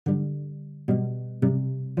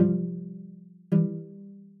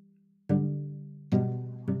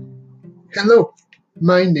Hello,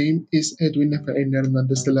 my name is Edwin Efrain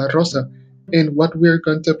Hernandez de la Rosa, and what we're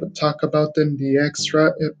going to talk about in the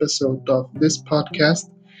extra episode of this podcast,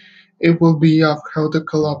 it will be of how the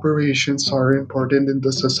collaborations are important in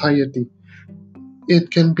the society.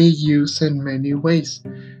 It can be used in many ways,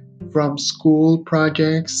 from school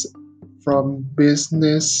projects, from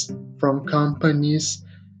business, from companies,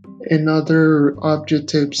 and other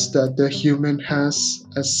objectives that the human has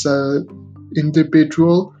as a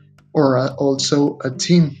individual or also a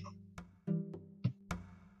team.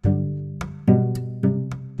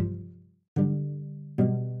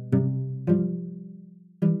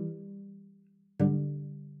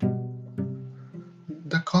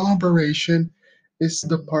 The collaboration is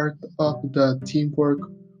the part of the teamwork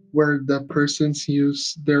where the persons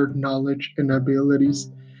use their knowledge and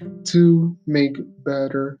abilities to make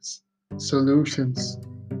better solutions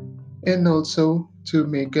and also to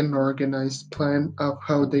make an organized plan of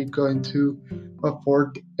how they're going to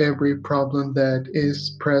afford every problem that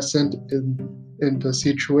is present in the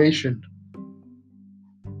situation.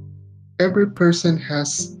 Every person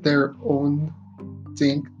has their own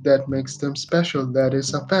thing that makes them special, that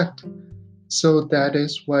is a fact. So that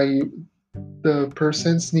is why the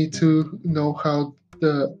persons need to know how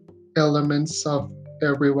the elements of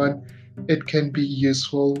everyone it can be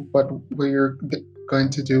useful what we're going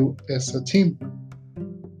to do as a team.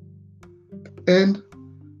 And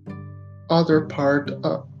other part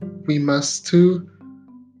we must too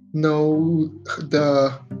know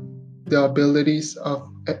the the abilities of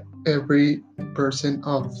every person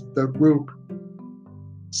of the group.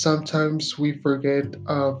 Sometimes we forget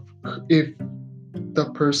of if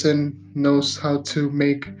the person knows how to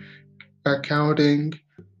make accounting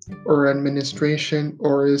or administration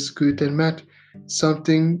or is good in math,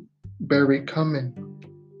 something very common.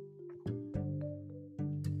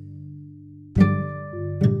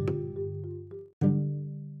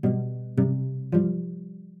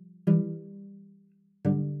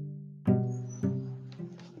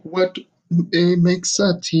 What makes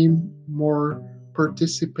a team more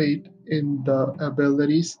participate in the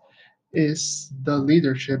abilities is the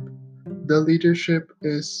leadership. The leadership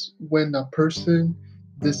is when a person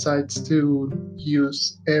decides to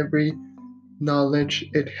use every knowledge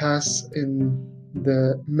it has in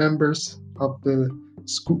the members of the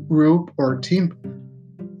school group or team.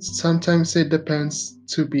 Sometimes it depends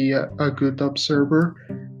to be a good observer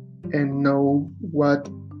and know what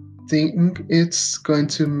thing it's going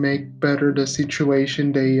to make better the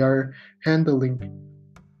situation they are handling.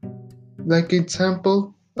 Like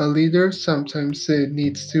example, a leader sometimes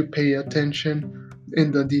needs to pay attention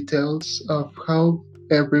in the details of how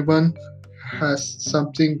everyone has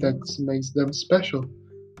something that makes them special.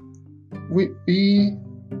 We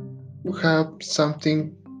have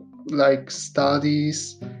something like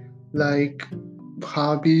studies, like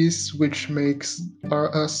hobbies, which makes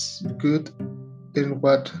us good in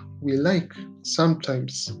what we like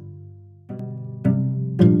sometimes.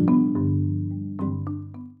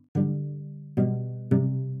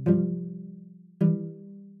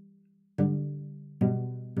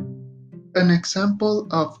 An example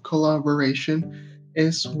of collaboration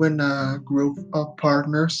is when a group of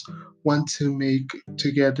partners want to make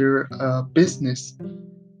together a business.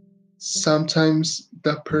 Sometimes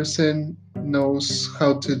the person knows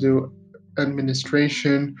how to do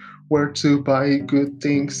administration, where to buy good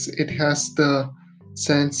things. It has the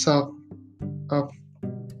sense of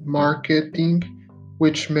marketing,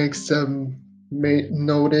 which makes them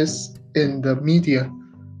notice in the media.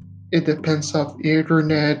 It depends of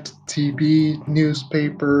internet, TV,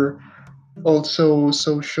 newspaper, also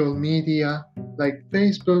social media like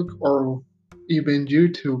Facebook or even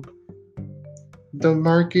YouTube. The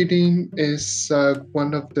marketing is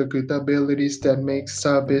one of the good abilities that makes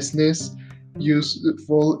a business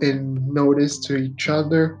useful and notice to each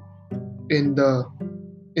other in the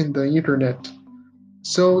internet.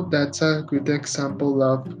 So that's a good example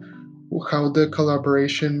of how the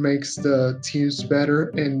collaboration makes the teams better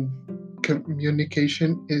and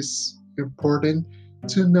communication is important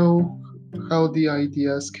to know how the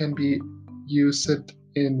ideas can be used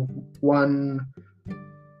in one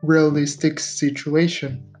realistic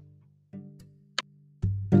situation.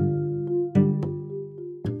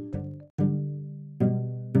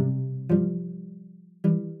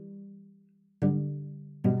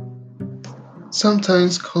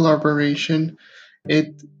 Sometimes collaboration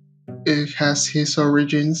it it has its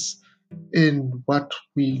origins in what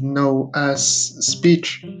we know as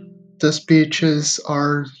speech. The speeches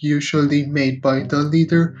are usually made by the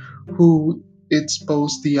leader who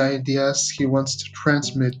exposes the ideas he wants to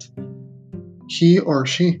transmit, he or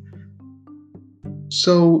she.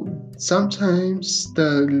 So Sometimes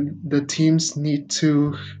the teams need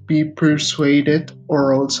to be persuaded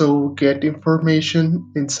or also get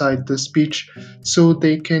information inside the speech so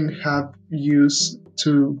they can have use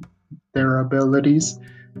to their abilities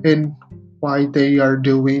and why they are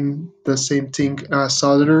doing the same thing as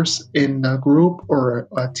others in a group or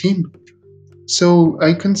a team. So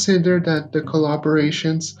I consider that the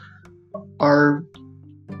collaborations are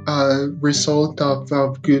a result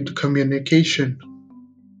of good communication.